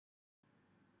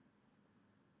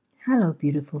Hello,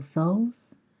 beautiful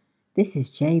souls. This is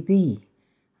JB,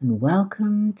 and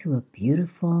welcome to a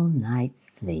beautiful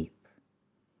night's sleep.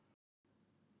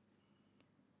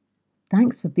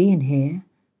 Thanks for being here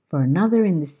for another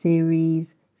in the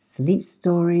series Sleep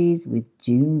Stories with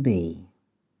June B.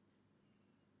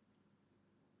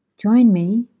 Join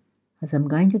me as I'm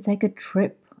going to take a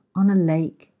trip on a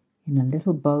lake in a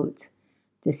little boat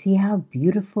to see how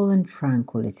beautiful and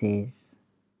tranquil it is.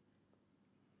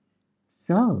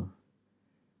 So,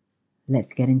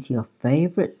 let's get into your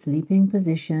favorite sleeping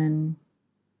position.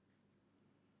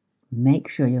 Make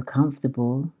sure you're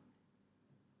comfortable.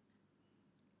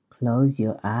 Close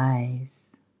your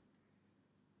eyes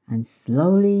and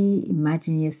slowly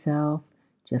imagine yourself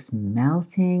just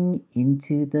melting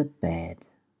into the bed.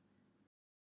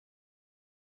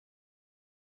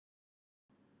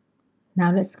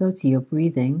 Now let's go to your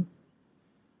breathing,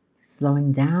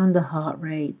 slowing down the heart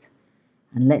rate,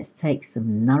 and let's take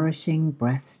some nourishing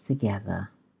breaths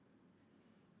together.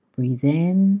 Breathe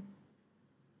in,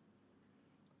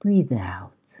 breathe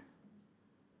out.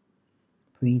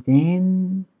 Breathe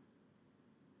in,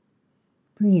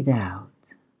 breathe out.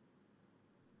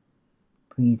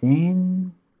 Breathe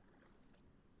in,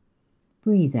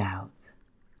 breathe out.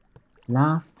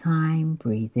 Last time,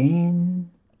 breathe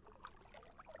in,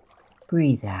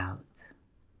 breathe out.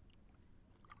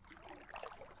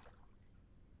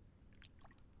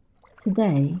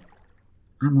 Today,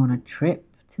 I'm on a trip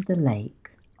to the lake.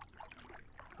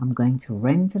 I'm going to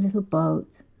rent a little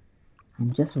boat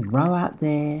and just row out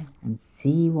there and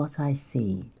see what I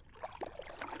see.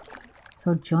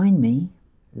 So join me,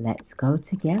 let's go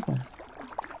together.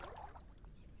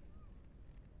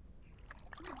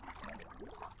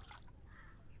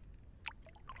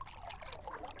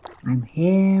 I'm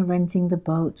here renting the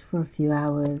boat for a few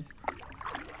hours.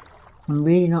 I'm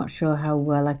really not sure how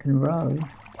well I can row.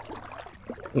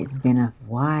 It's been a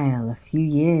while, a few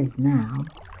years now.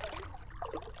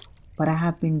 But I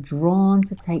have been drawn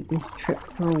to take this trip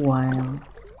for a while,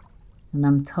 and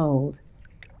I'm told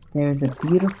there is a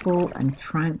beautiful and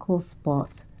tranquil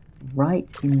spot right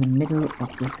in the middle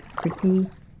of this pretty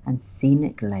and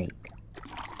scenic lake.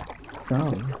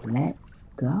 So let's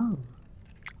go.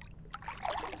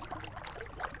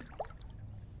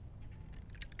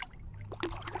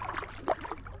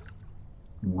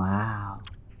 Wow.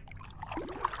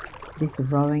 This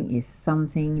rowing is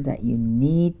something that you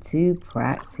need to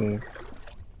practice.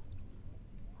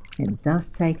 It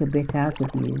does take a bit out of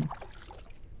you,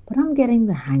 but I'm getting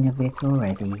the hang of it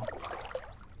already.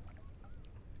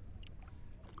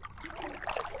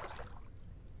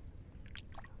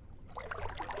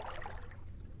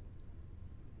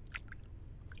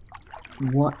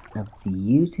 What a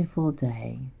beautiful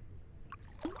day.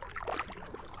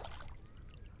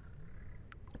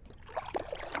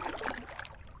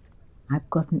 I've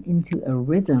gotten into a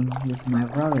rhythm with my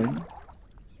rowing,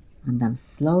 and I'm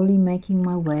slowly making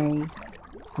my way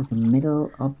to the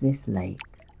middle of this lake.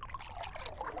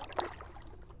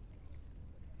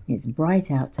 It's bright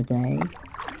out today,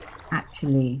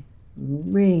 actually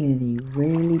really,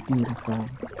 really beautiful.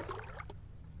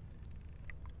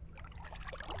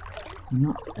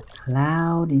 Not a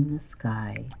cloud in the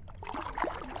sky.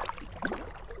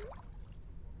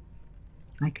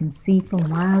 I can see for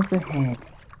miles ahead,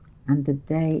 and the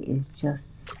day is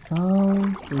just so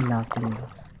lovely.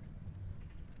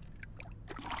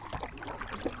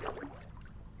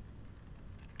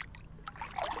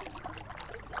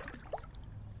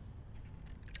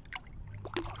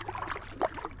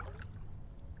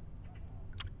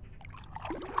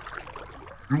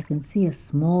 I can see a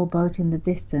small boat in the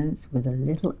distance with a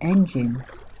little engine.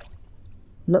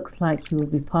 Looks like he will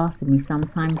be passing me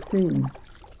sometime soon.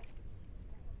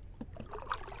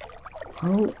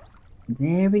 Oh,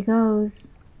 there he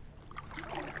goes.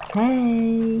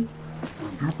 Hey,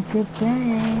 have a good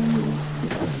day.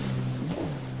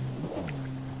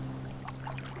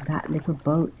 That little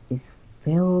boat is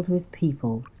filled with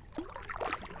people.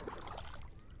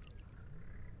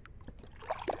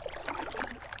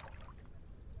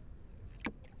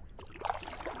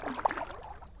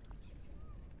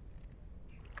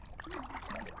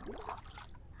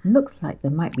 Looks like they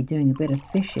might be doing a bit of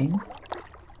fishing.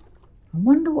 I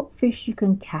wonder what fish you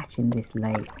can catch in this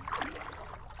lake.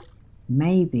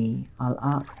 Maybe I'll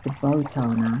ask the boat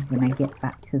owner when I get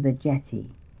back to the jetty,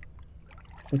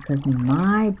 because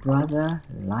my brother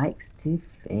likes to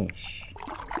fish.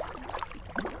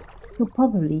 He'll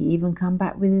probably even come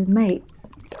back with his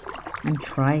mates and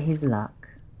try his luck.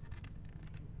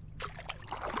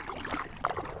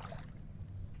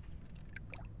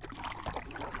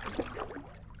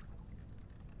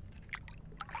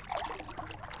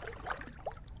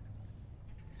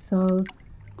 So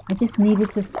I just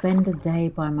needed to spend a day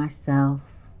by myself.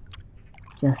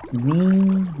 Just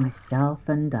me, myself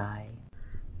and I.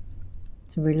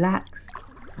 To relax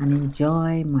and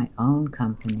enjoy my own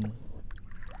company.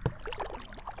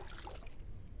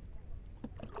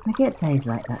 I get days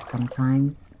like that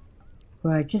sometimes,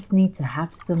 where I just need to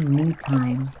have some me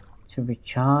time to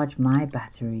recharge my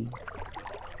batteries.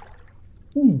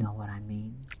 You know what I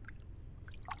mean.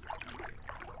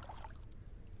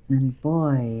 And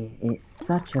boy, it's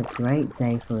such a great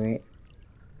day for it,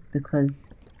 because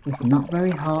it's not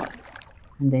very hot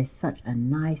and there's such a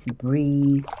nice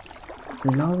breeze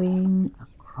blowing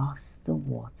across the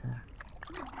water.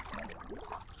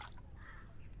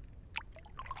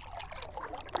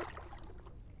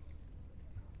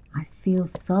 I feel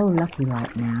so lucky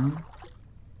right now,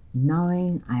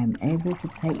 knowing I am able to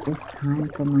take this time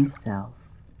for myself.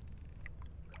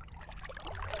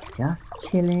 Just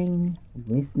chilling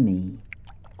with me,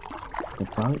 the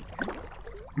boat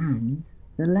and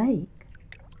the lake.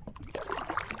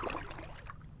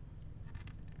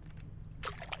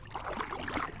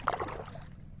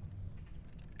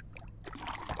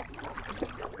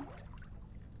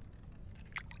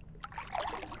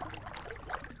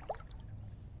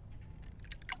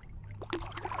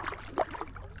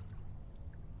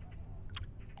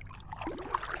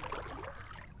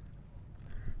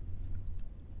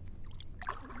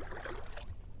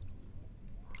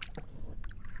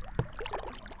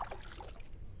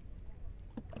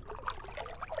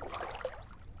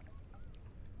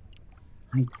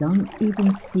 I don't even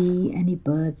see any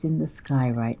birds in the sky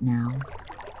right now.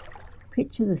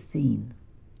 Picture the scene.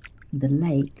 The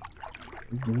lake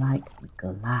is like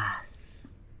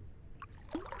glass.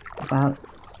 About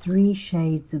 3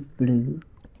 shades of blue.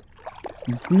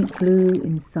 Deep blue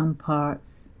in some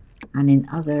parts and in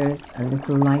others a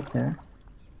little lighter.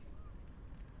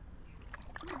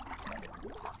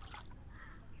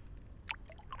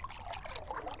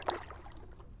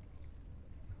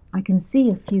 I can see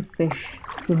a few fish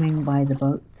swimming by the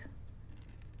boat.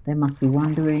 They must be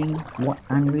wondering what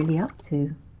I'm really up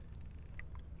to.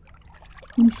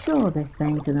 I'm sure they're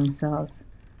saying to themselves,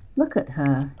 look at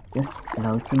her just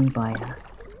floating by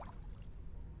us.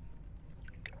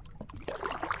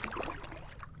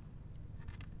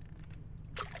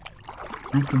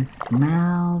 I can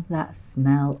smell that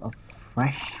smell of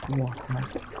fresh water.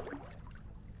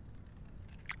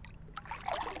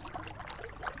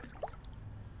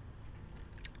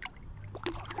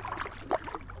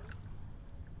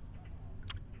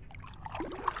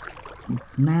 The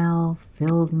smell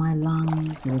filled my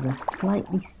lungs with a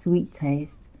slightly sweet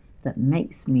taste that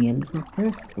makes me a little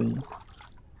thirsty.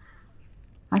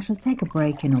 I shall take a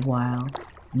break in a while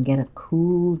and get a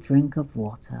cool drink of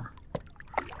water.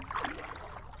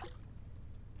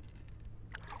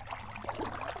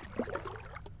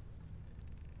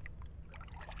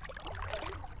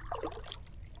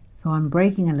 So I'm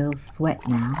breaking a little sweat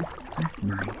now. That's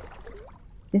nice.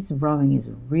 This rowing is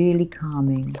really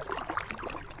calming.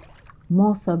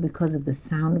 More so because of the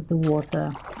sound of the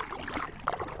water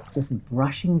just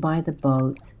brushing by the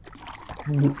boat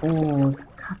and the oars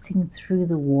cutting through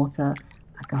the water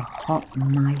like a hot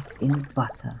knife in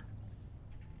butter.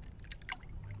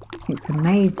 It's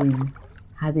amazing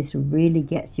how this really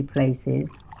gets you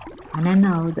places, and I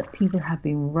know that people have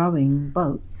been rowing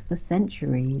boats for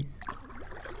centuries.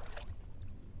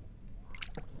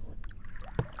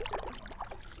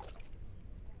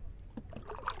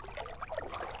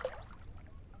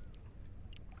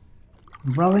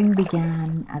 Rowing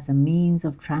began as a means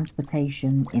of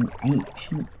transportation in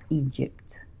ancient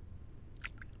Egypt,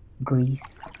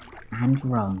 Greece, and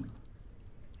Rome.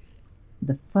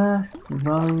 The first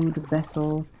rowed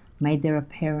vessels made their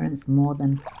appearance more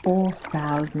than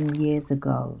 4,000 years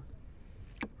ago,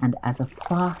 and as a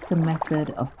faster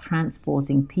method of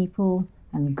transporting people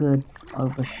and goods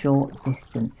over short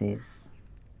distances.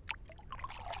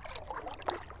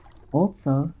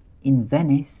 Also, in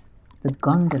Venice, the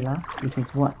gondola, which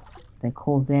is what they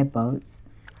call their boats,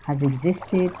 has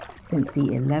existed since the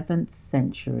 11th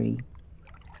century,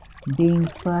 being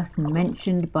first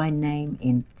mentioned by name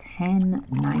in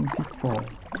 1094.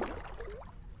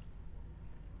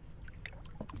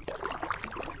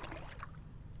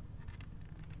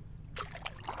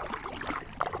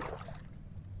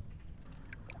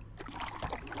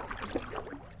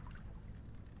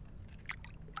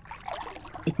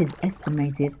 It is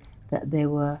estimated that there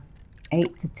were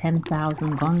 8,000 to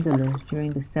 10,000 gondolas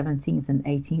during the 17th and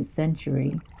 18th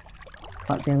century,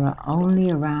 but there are only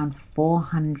around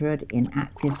 400 in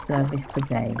active service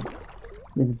today,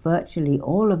 with virtually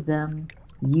all of them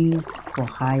used for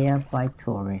hire by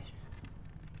tourists.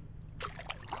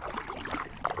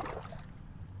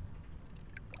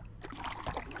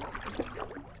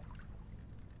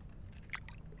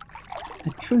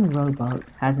 A true rowboat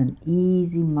has an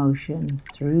easy motion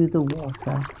through the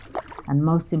water and,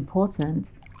 most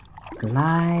important,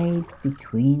 glides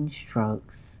between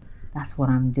strokes. That's what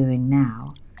I'm doing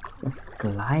now, just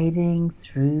gliding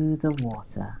through the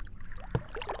water.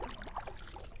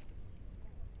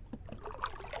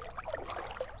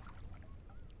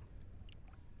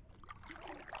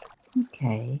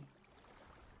 Okay,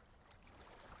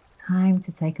 time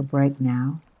to take a break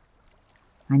now.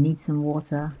 I need some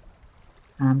water,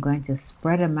 and I'm going to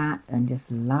spread a mat and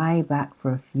just lie back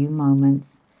for a few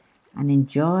moments and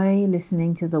enjoy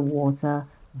listening to the water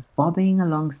bobbing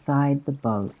alongside the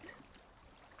boat.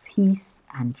 Peace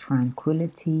and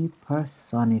tranquility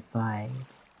personified.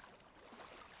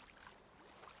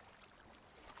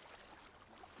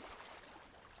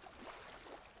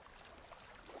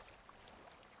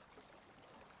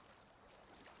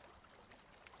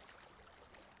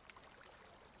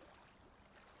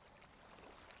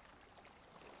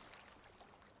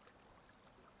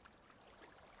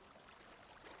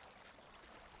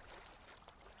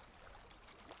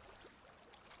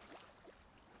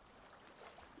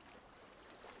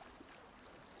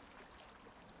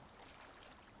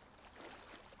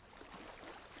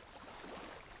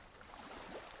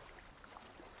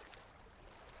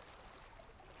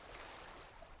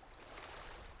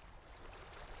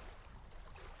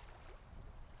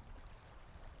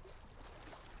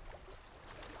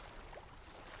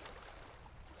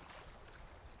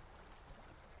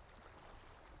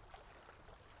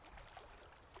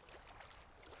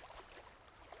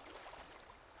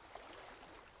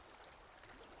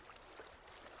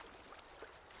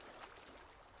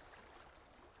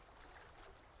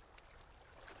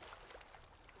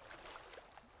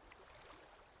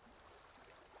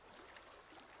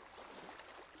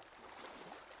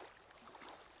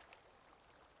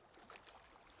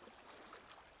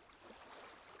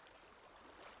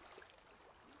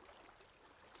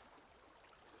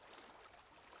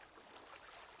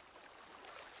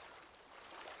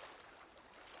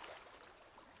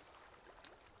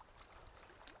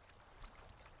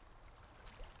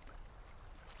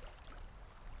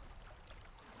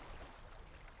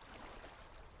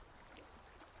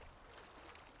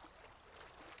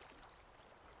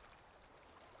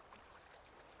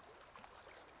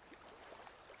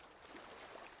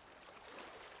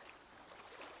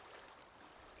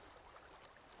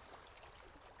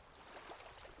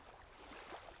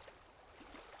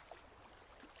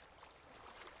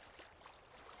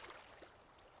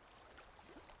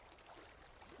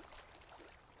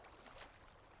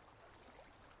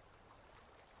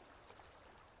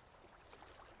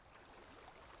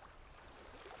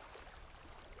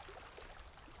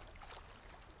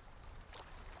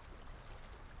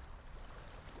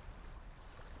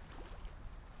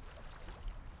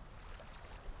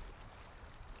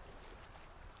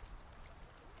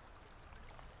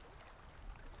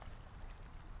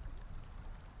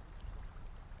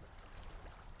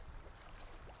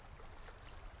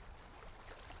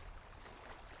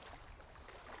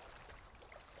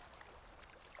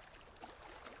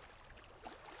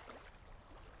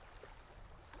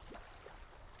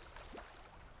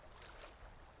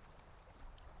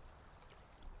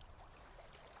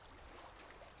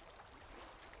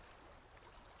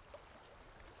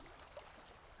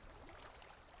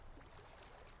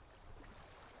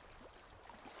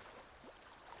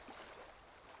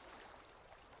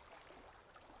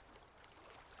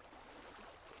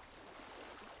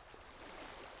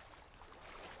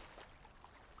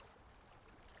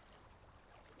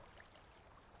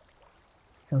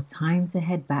 So time to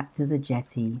head back to the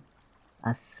jetty.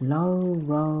 A slow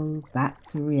roll back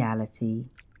to reality.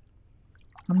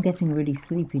 I'm getting really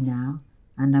sleepy now,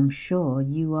 and I'm sure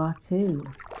you are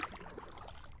too.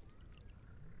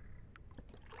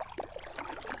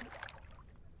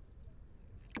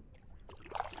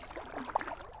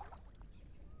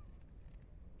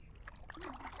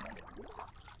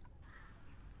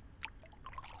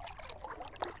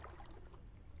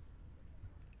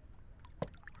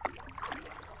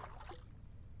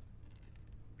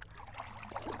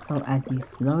 So as you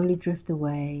slowly drift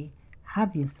away,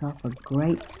 have yourself a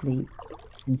great sleep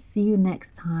and see you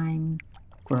next time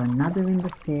for another in the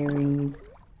series,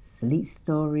 Sleep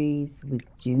Stories with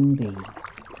June B.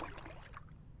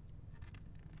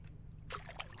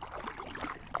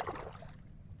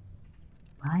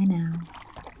 Bye now.